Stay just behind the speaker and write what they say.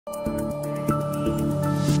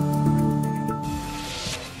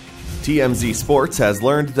TMZ Sports has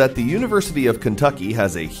learned that the University of Kentucky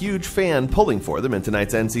has a huge fan pulling for them in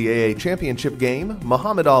tonight's NCAA championship game,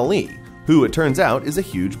 Muhammad Ali, who it turns out is a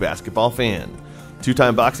huge basketball fan.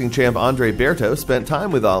 Two-time boxing champ Andre Berto spent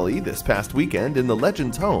time with Ali this past weekend in the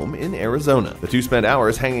legend's home in Arizona. The two spent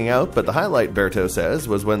hours hanging out, but the highlight, Berto says,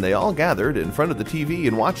 was when they all gathered in front of the TV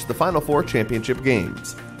and watched the Final Four championship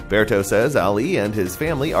games. Berto says Ali and his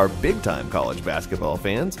family are big-time college basketball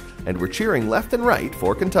fans and were cheering left and right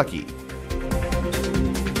for Kentucky.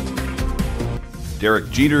 Derek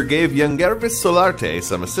Jeter gave Yangervis Solarte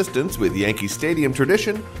some assistance with Yankee Stadium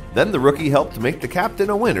tradition, then the rookie helped make the captain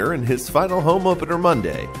a winner in his final home opener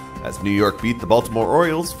Monday, as New York beat the Baltimore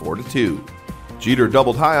Orioles 4-2. Jeter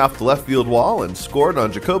doubled high off the left field wall and scored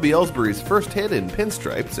on Jacoby Ellsbury's first hit in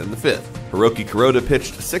pinstripes in the fifth. Hiroki Kuroda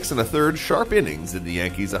pitched 6 1/3 sharp innings in the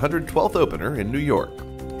Yankees' 112th opener in New York.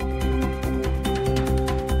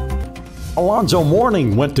 Alonzo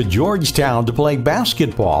Mourning went to Georgetown to play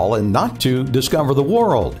basketball and not to discover the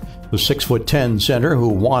world. The 6'10" center who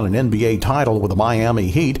won an NBA title with the Miami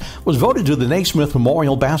Heat was voted to the Naismith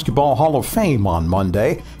Memorial Basketball Hall of Fame on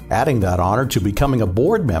Monday, adding that honor to becoming a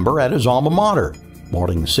board member at his alma mater.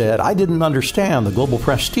 Mourning said, "I didn't understand the global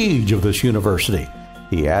prestige of this university."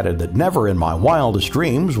 He added that never in my wildest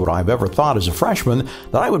dreams would I have ever thought as a freshman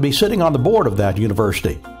that I would be sitting on the board of that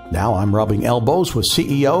university. Now I'm rubbing elbows with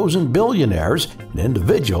CEOs and billionaires and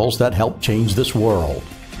individuals that help change this world.